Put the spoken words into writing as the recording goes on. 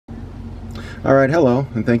Alright, hello,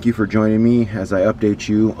 and thank you for joining me as I update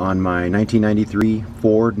you on my 1993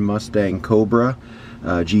 Ford Mustang Cobra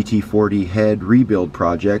GT40 head rebuild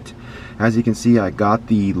project. As you can see, I got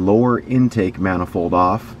the lower intake manifold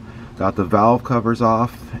off, got the valve covers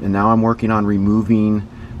off, and now I'm working on removing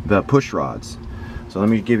the push rods. So let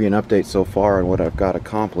me give you an update so far on what I've got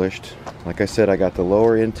accomplished. Like I said, I got the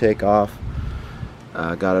lower intake off,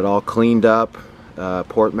 got it all cleaned up,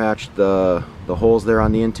 port matched the holes there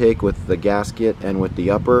on the intake with the gasket and with the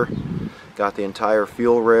upper. Got the entire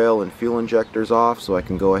fuel rail and fuel injectors off so I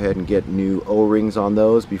can go ahead and get new O-rings on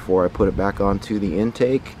those before I put it back onto the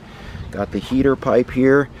intake. Got the heater pipe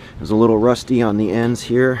here. It was a little rusty on the ends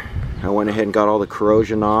here. I went ahead and got all the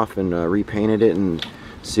corrosion off and repainted it and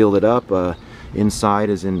sealed it up. Inside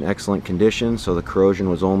is in excellent condition, so the corrosion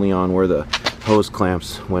was only on where the hose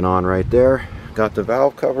clamps went on right there. Got the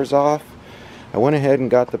valve covers off. I went ahead and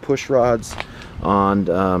got the push rods on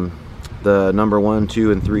the number 1,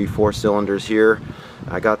 2, and 3, 4 cylinders here.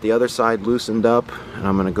 I got the other side loosened up, and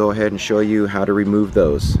I'm going to go ahead and show you how to remove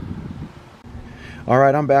those.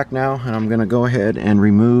 Alright, I'm back now, and I'm going to go ahead and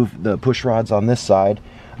remove the push rods on this side.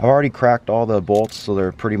 I've already cracked all the bolts, so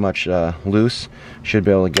they're pretty much loose. Should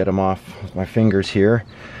be able to get them off with my fingers here.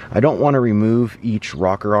 I don't want to remove each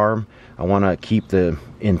rocker arm. I want to keep them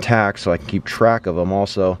intact so I can keep track of them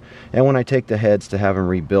also. And when I take the heads to have them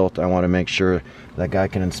rebuilt, I want to make sure that guy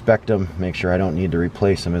can inspect them, make sure I don't need to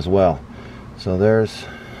replace them as well. So there's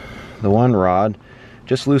the one rod.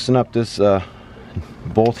 Just loosen up this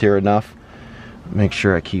bolt here enough. Make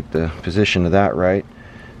sure I keep the position of that right.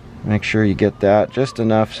 Make sure you get that just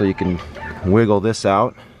enough so you can wiggle this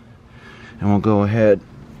out. And we'll go ahead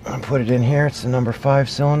and put it in here. It's the number 5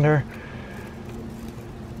 cylinder.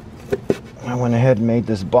 I went ahead and made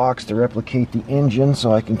this box to replicate the engine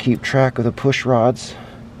so I can keep track of the push rods,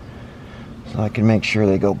 so I can make sure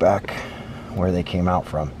they go back where they came out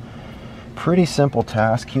from. Pretty simple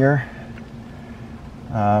task here.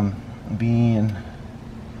 Being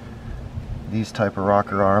these type of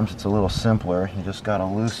rocker arms, it's a little simpler. You just got to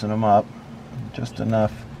loosen them up just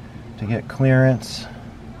enough to get clearance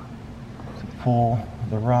to pull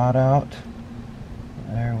the rod out.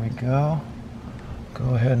 There we go.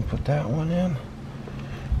 Go ahead and put that one in.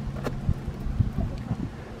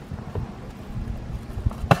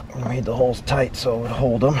 I made the holes tight so it would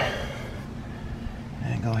hold them.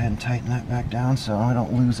 And go ahead and tighten that back down so I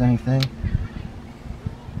don't lose anything.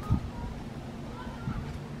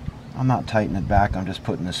 I'm not tightening it back, I'm just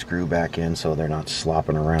putting the screw back in so they're not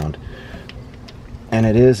slopping around. And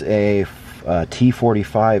it is a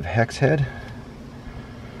T45 hex head.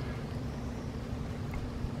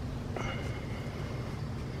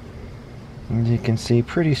 As you can see,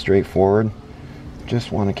 pretty straightforward.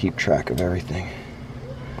 Just want to keep track of everything.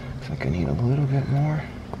 Looks like I need a little bit more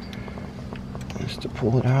just to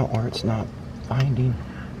pull it out where it's not binding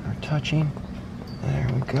or touching. There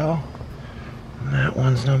we go. And that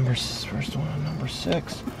one's first one, number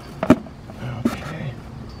 6. Okay.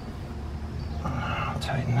 I'll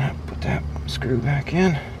tighten that, put that screw back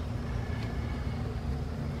in.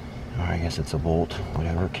 Or I guess it's a bolt,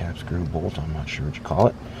 whatever, cap screw bolt, I'm not sure what you call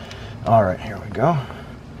it. Alright, here we go.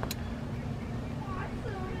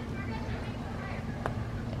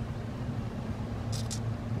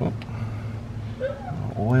 Oh.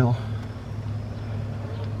 Oil.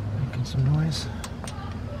 Making some noise.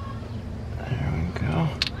 There we go.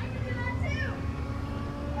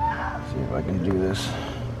 See if I can do this.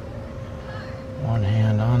 One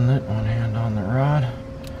hand on it, one hand on the rod.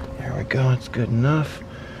 There we go, it's good enough.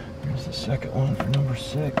 Here's the second one for number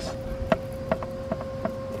 6.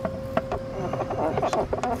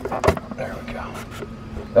 There we go.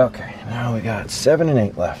 Okay, now we got 7 and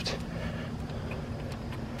 8 left.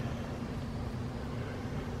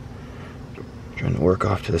 Trying to work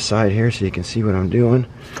off to the side here so you can see what I'm doing.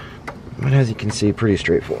 But as you can see, pretty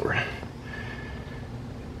straightforward.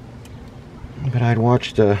 But I'd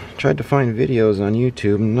tried to find videos on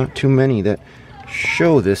YouTube, not too many that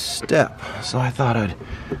show this step. So I thought I'd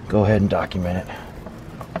go ahead and document it.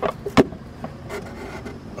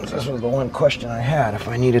 This was the one question I had, if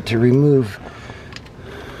I needed to remove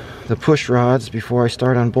the push rods before I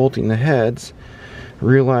start unbolting the heads,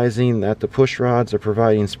 realizing that the push rods are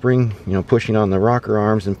providing spring, pushing on the rocker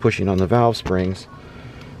arms and pushing on the valve springs.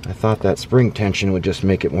 I thought that spring tension would just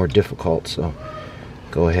make it more difficult, so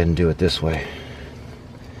go ahead and do it this way.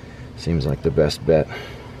 Seems like the best bet.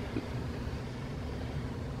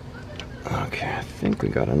 Okay, I think we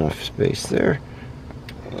got enough space there.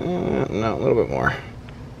 No, a little bit more.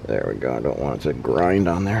 There we go. I don't want it to grind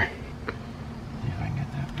on there. See if I can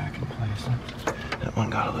get that back in place. That one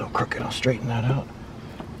got a little crooked. I'll straighten that out.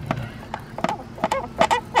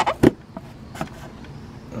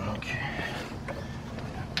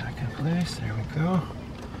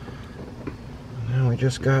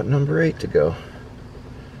 just got number 8 to go.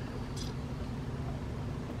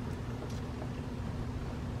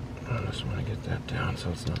 I just want to get that down so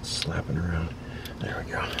it's not slapping around. There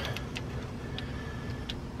we go.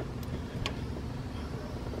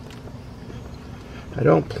 I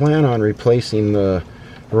don't plan on replacing the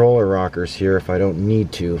roller rockers here if I don't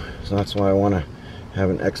need to, so that's why I want to have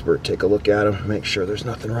an expert take a look at them, make sure there's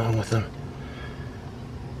nothing wrong with them.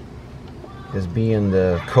 Because being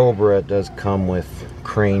the Cobra, it does come with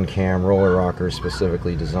crane cam roller rockers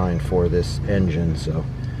specifically designed for this engine, so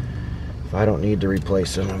if I don't need to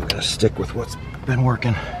replace them, I'm going to stick with what's been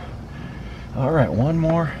working. Alright, one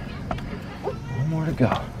more to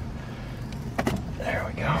go. There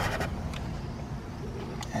we go.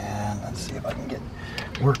 And let's see if I can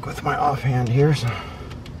work with my offhand here. So,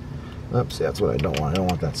 oops, that's what I don't want. I don't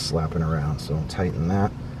want that slapping around, so I'll tighten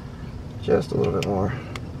that just a little bit more.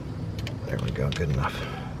 There we go, good enough.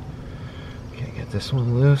 Okay, get this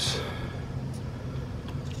one loose.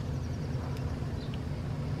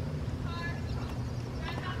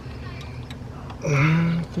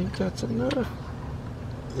 I think that's enough.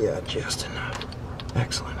 Yeah, just enough.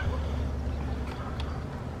 Excellent.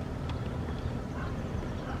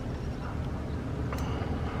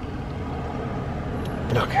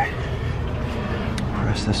 Okay.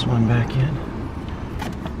 Press this one back in.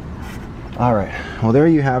 Alright, well there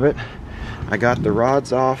you have it. I got the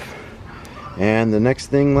rods off, and the next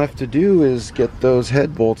thing left to do is get those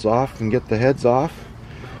head bolts off and get the heads off,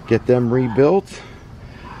 get them rebuilt,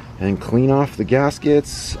 and clean off the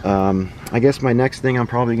gaskets. I guess my next thing I'm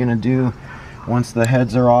probably going to do, once the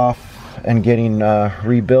heads are off and getting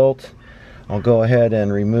rebuilt, I'll go ahead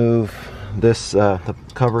and remove this the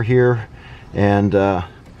cover here and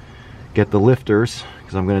get the lifters,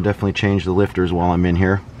 because I'm going to definitely change the lifters while I'm in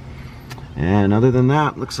here. And other than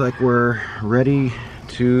that, looks like we're ready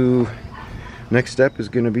to, next step is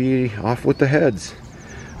going to be off with the heads.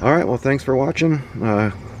 Alright, well thanks for watching.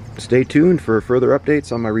 Stay tuned for further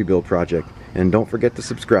updates on my rebuild project, and don't forget to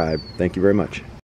subscribe. Thank you very much.